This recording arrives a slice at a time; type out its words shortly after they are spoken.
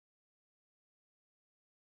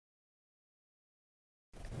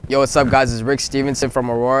Yo, what's up, guys? It's Rick Stevenson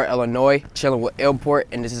from Aurora, Illinois, chilling with iLLPORT,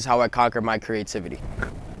 and this is how I conquered my creativity.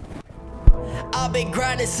 I've been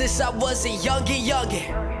grinding since I was a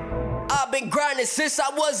youngin'. I've been grinding since I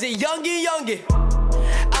was a youngin'.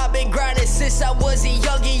 I've been grinding since I was a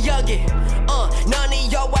youngin'. None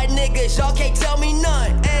of y'all white niggas, y'all can't tell me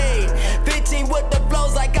none. Ayy, 15 with the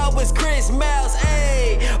flows like I was Chris Miles.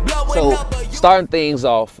 Ayy, blowing up. So, starting things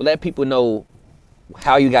off, let people know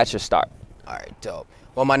how you got your start. All right, dope.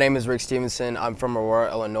 Well, my name is Rick Stevenson. I'm from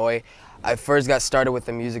Aurora, Illinois. I first got started with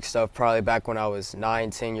the music stuff probably back when I was 9,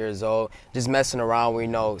 10 years old. Just messing around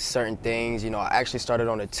with, certain things. I actually started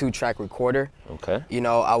on a 2-track recorder. Okay.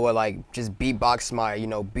 I would like just beatbox my,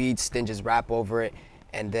 beats, then just rap over it.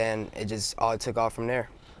 And then it just all took off from there.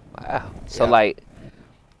 Wow. So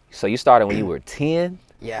so you started when you were 10?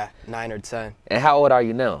 Yeah, 9 or 10. And how old are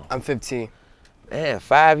you now? I'm 15. Man,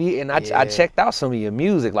 5 years. And I checked out some of your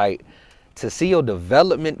music. Like, to see your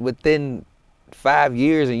development within 5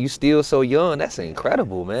 years and you still so young, that's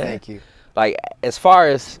incredible, man. Thank you. Like, as far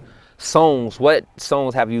as songs, what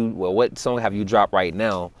song have you dropped right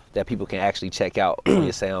now that people can actually check out on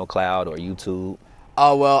your SoundCloud or YouTube?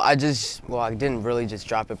 Oh, well, I didn't really just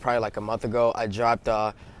drop it. Probably like a month ago, I dropped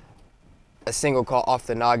a single called Off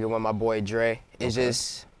the Noggin with my boy Dre. It's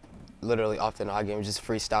just literally off the noggin. It was just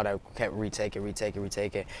freestyle. I kept retake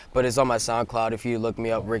it. But it's on my SoundCloud. If you look me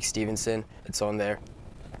up, Rick Stevenson, it's on there.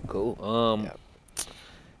 Cool.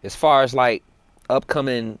 As far as like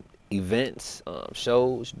upcoming events,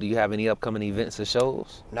 shows, do you have any upcoming events or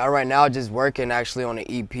shows? Not right now, just working actually on an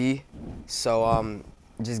EP. So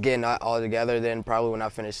just getting that all together. Then probably when I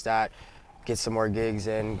finish that, get some more gigs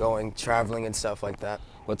and going traveling and stuff like that.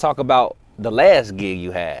 We'll talk about the last gig you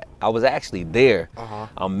had. I was actually there.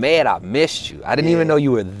 I'm mad I missed you. I didn't even know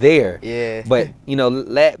you were there. Yeah. But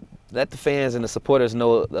let the fans and the supporters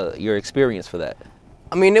know your experience for that.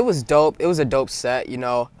 I mean, it was dope. It was a dope set,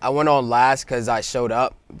 I went on last because I showed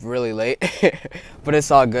up really late, but it's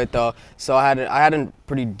all good though. So I had a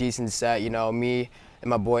pretty decent set, me and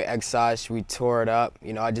my boy Exosh, we tore it up.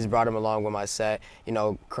 I just brought him along with my set.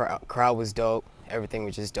 Crowd was dope. Everything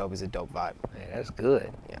was just dope. It was a dope vibe. Man, that's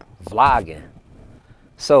good. Yeah. Vlogging.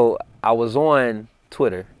 So I was on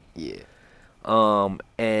Twitter. Yeah.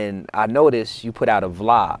 And I noticed you put out a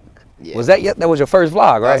vlog. Yeah. Was that your first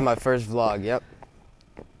vlog, right? That was my first vlog, yep.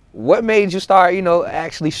 What made you start,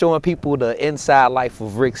 actually showing people the inside life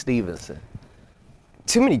of Rick Stevenson?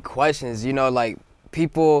 Too many questions, like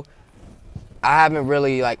people, I haven't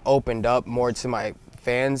really like opened up more to my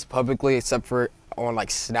fans publicly except for on like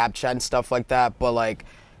Snapchat and stuff like that. But like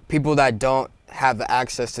people that don't have the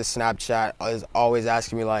access to Snapchat is always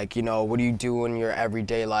asking me like, what do you do in your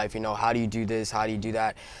everyday life? How do you do this? How do you do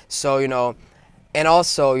that? So, and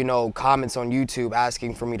also, comments on YouTube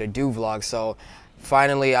asking for me to do vlogs. So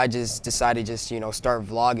finally, I just decided start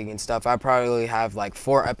vlogging and stuff. I probably have like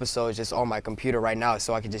 4 episodes just on my computer right now,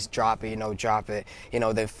 so I can just drop it,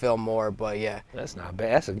 then film more. But yeah, that's not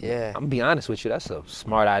bad. I'm gonna be honest with you. That's a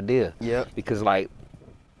smart idea. Yep. Because like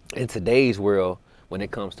in today's world, when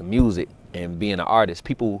it comes to music and being an artist,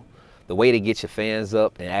 the way to get your fans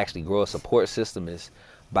up and actually grow a support system is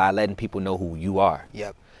by letting people know who you are.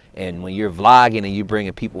 Yep. And when you're vlogging and you're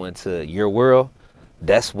bringing people into your world,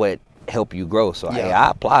 that's what help you grow. So hey, I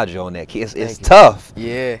applaud you on that, kid. It's tough.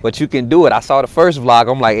 Yeah. But you can do it. I saw the first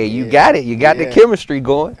vlog. I'm like, hey, you got it. You got the chemistry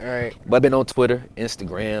going. All right. But I've been on Twitter,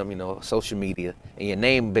 Instagram, social media, and your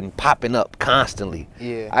name been popping up constantly.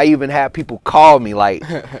 Yeah. I even have people call me like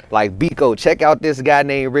Biko, check out this guy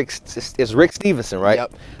named Rick. It's Rick Stevenson, right?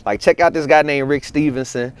 Yep. Like, check out this guy named Rick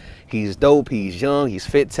Stevenson. He's dope. He's young. He's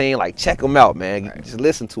 15. Like, check him out, man. Right. Just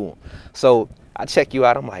listen to him. So I check you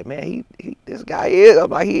out. I'm like, man, this guy is. I'm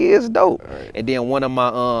like, he is dope. Right. And then one of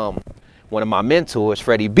my mentors,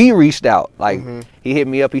 Freddie B, reached out. Like, he hit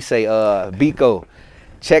me up. He say, Biko,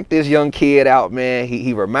 check this young kid out, man.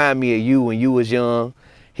 He remind me of you when you was young.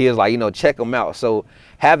 He was like, check him out. So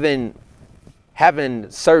having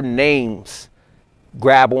certain names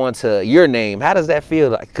grab onto your name, how does that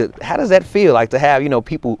feel like? How does that feel like to have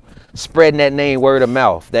people spreading that name word of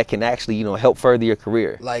mouth that can actually help further your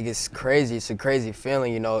career? Like, it's crazy. It's a crazy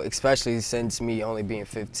feeling, especially since me only being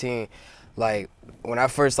 15. Like, when I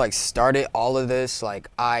first started all of this,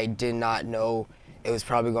 I did not know it was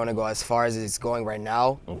probably going to go as far as it's going right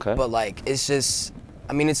now. Okay. But it's just,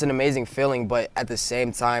 I mean, it's an amazing feeling, but at the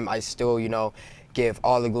same time, I still, give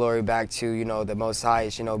all the glory back to, the Most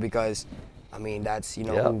Highest, because I mean, that's,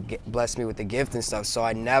 who blessed me with the gift and stuff. So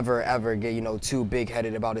I never, ever get, too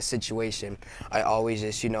big-headed about a situation. I always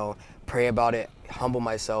just, pray about it, humble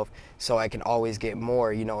myself, so I can always get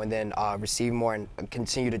more, you know, and then receive more and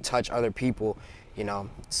continue to touch other people, you know.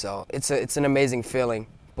 So it's an amazing feeling,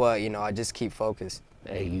 but you know, I just keep focused.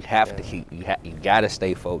 Hey, you have to keep, you gotta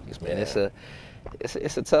stay focused, man. Yeah.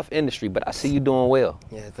 It's a tough industry, but I see you doing well.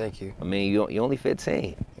 Yeah, thank you. I mean, you only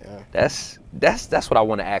 15. Yeah. That's what I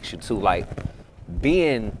want to ask you too. Like,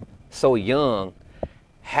 being so young,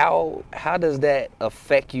 how does that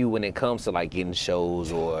affect you when it comes to like getting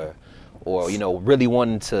shows or you know, really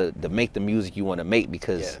wanting to make the music you want to make,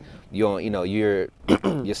 because you're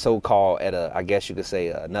you're so-called at a, I guess you could say,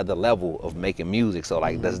 another level of making music. So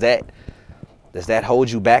like, does that hold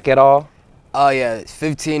you back at all? Oh yeah,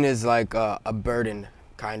 15 is like a burden,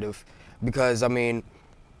 kind of, because I mean,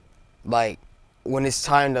 like, when it's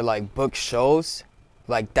time to like book shows,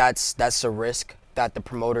 like that's a risk that the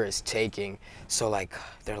promoter is taking. So like,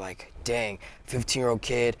 they're like, dang, 15-year-old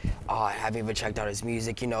kid, oh, I haven't even checked out his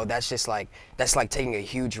music, you know. That's like taking a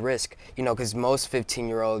huge risk, you know, because most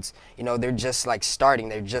 15-year-olds, you know, they're just like starting,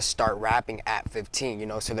 they just start rapping at 15, you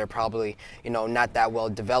know, so they're probably, you know, not that well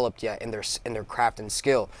developed yet in their craft and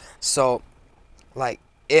skill. So like,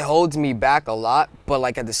 it holds me back a lot, but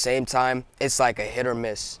like at the same time, it's like a hit or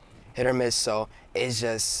miss. So it's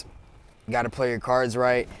just, you gotta play your cards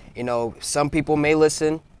right. You know, some people may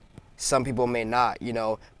listen, some people may not. You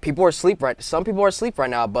know, people are asleep some people are asleep right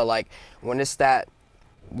now, but like, when that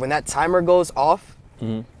timer goes off,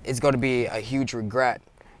 it's gonna be a huge regret.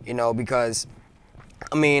 You know, because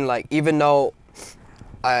I mean, like, even though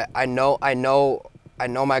I know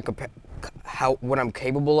what I'm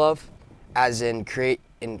capable of, as in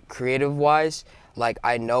creative wise, like,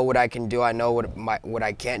 I know what I can do, I know what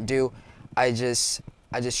I can't do. I just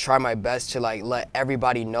try my best to like let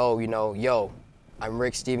everybody know, you know, yo, I'm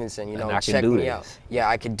Rick Stevenson, you know, check me out. Yeah,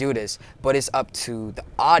 I can do this, but it's up to the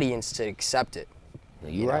audience to accept it.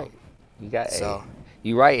 You're right. You got, so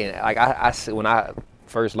you're right. And like, I when I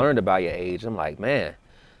first learned about your age, I'm like, man,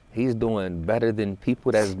 he's doing better than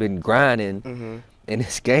people that's been grinding in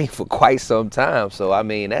this game for quite some time. So I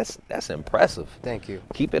mean, that's impressive. Thank you.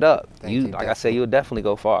 Keep it up. Thank you. Like I said, you'll definitely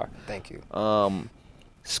go far. Thank you.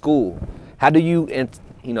 School. How do you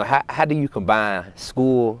how do you combine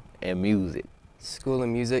school and music? School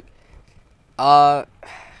and music. It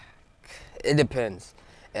depends.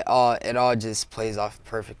 It all just plays off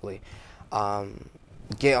perfectly.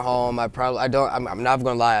 Get home, I'm not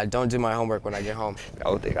gonna lie, I don't do my homework when I get home. I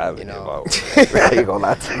don't think I ever You did know. my homework. I ain't gonna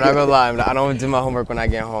lie to you. I'm not gonna lie, I don't do my homework when I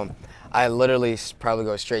get home. I literally probably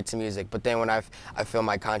go straight to music. But then when I feel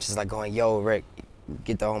my conscience like going, yo, Rick,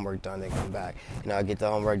 get the homework done, then come back. You know, I get the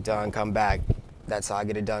homework done, come back. That's how I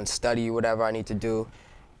get it done. Study whatever I need to do,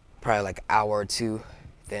 probably like an hour or two,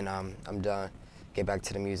 then I'm done. Get back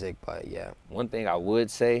to the music, but yeah. One thing I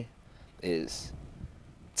would say is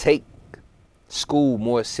take school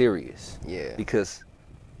more serious. Yeah. Because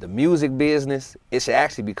the music business, it should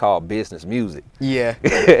actually be called business music. Yeah.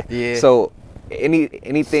 Yeah. So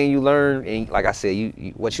anything you learn, and like I said,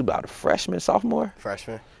 you about a freshman, sophomore?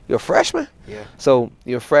 Freshman. You're a freshman? Yeah. So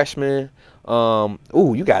you're a freshman.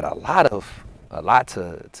 You got a lot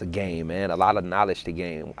to gain, man. A lot of knowledge to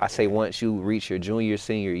gain. I say once you reach your junior,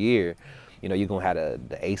 senior year, you know, you're gonna have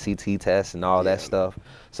the ACT test and all that stuff.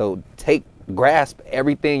 So grasp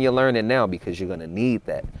everything you're learning now, because you're gonna need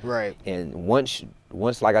that. Right. And once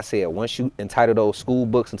like I said, once you entitle those school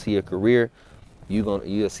books into your career,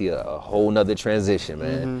 you'll see a whole nother transition,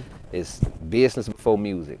 man. It's business before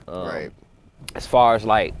music. Right. As far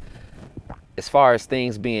as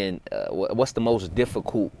things being, what's the most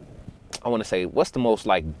difficult? I want to say, what's the most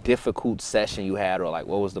like difficult session you had, or like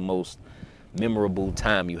what was the most memorable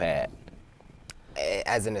time you had?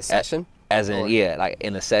 As in a session? As in, yeah, like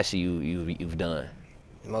in a session you've done.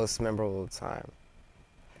 Most memorable time.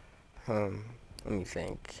 Let me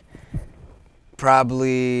think.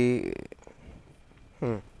 Probably.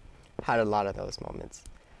 Had a lot of those moments.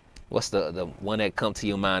 What's the one that come to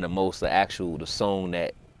your mind the most? The song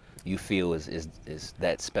that you feel is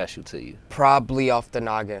that special to you? Probably Off the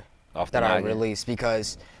Noggin. That I released,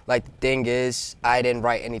 because like the thing is, I didn't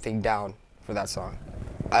write anything down for that song.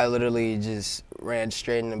 I literally just ran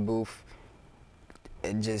straight in the booth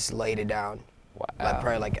and just laid it down. Wow. Like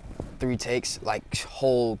probably like 3 takes, like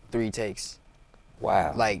whole 3 takes.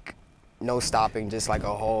 Wow. Like no stopping, just like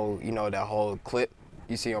a whole, you know, that whole clip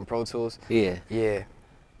you see on Pro Tools. Yeah. Yeah.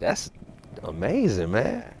 That's amazing,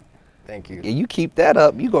 man. Yeah. Thank you. Yeah, you keep that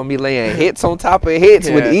up, you're gonna be laying hits on top of hits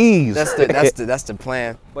with ease. That's the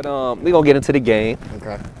plan. But we're gonna get into the game.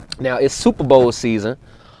 Okay. Now it's Super Bowl season.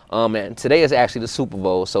 And today is actually the Super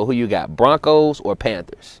Bowl. So who you got, Broncos or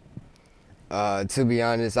Panthers? To be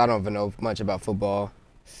honest, I don't even know much about football.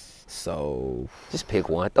 So Just pick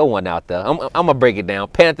one. Throw one out there. I'm gonna break it down.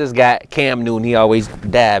 Panthers got Cam Newton. He always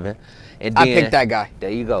dabbing. And then, I picked that guy. There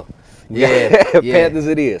you go. Yeah, yeah. Panthers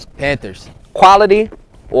it is. Panthers. Quality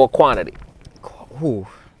or quantity? Ooh,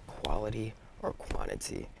 quality or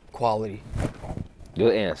quantity? Quality.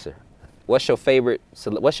 Good answer. What's your favorite?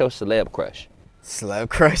 What's your celeb crush? Celeb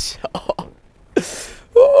crush.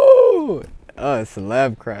 Ooh,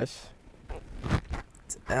 celeb crush.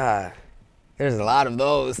 There's a lot of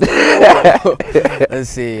those. Let's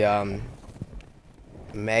see.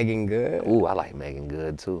 Megan Good. Ooh, I like Megan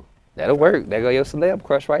Good too. That'll work. There go your celeb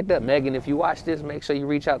crush right there. Megan, if you watch this, make sure you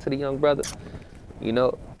reach out to the young brother. You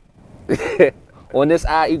know, on this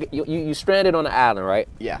island, you stranded on the island, right?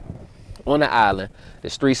 Yeah. On the island,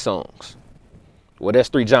 there's 3 songs. Well, there's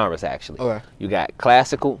 3 genres actually. Okay. You got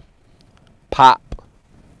classical, pop,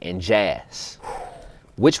 and jazz.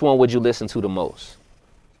 Which one would you listen to the most?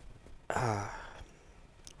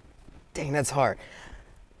 Dang, that's hard.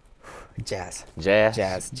 Jazz.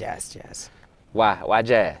 Jazz? Jazz. Why? Why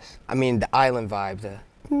jazz? I mean, the island vibe.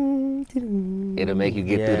 It'll make you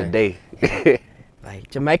get through the day.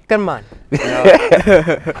 Like Jamaican man. You know?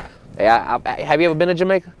 Hey, have you ever been to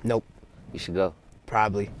Jamaica? Nope. You should go.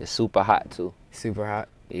 Probably. It's super hot too. Super hot.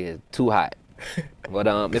 Yeah, too hot. But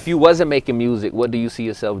if you wasn't making music, what do you see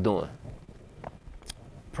yourself doing?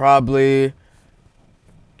 Probably.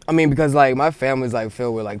 I mean, because like my family's like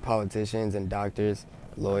filled with like politicians and doctors,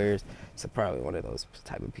 lawyers. So probably one of those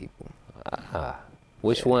type of people.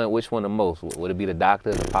 Which one the most? Would it be the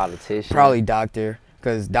doctor, the politician? Probably doctor,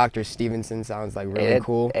 because Dr. Stevenson sounds like really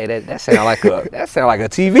cool. Hey, that sound like a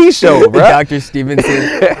TV show, bro. Dr.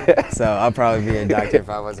 Stevenson. So I'll probably be a doctor if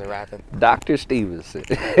I wasn't rapping. Dr. Stevenson.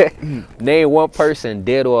 Name one person,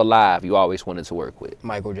 dead or alive, you always wanted to work with.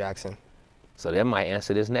 Michael Jackson. So that might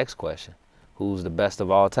answer this next question. Who's the best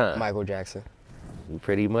of all time? Michael Jackson. You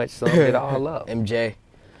pretty much summed it all up. MJ.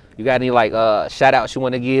 You got any like shout outs you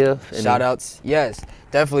want to give? Shout outs? Yes.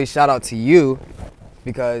 Definitely shout out to you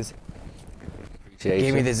because you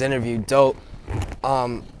gave me this interview. Dope.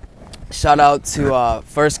 Shout out to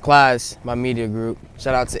First Class, my media group.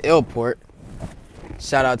 Shout out to iLLPORT.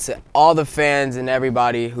 Shout out to all the fans and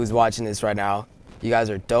everybody who's watching this right now. You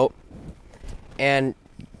guys are dope. And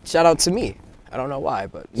shout out to me. I don't know why,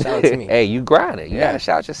 but shout out to me. Hey, you grinding. You gotta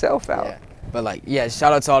shout yourself out. Yeah. But like, yeah,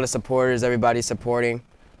 shout out to all the supporters, everybody supporting.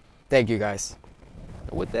 Thank you guys.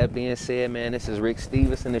 With that being said, man, this is Rick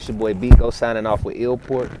Stevenson. It's your boy Biko signing off with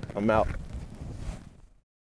iLLPORT. I'm out.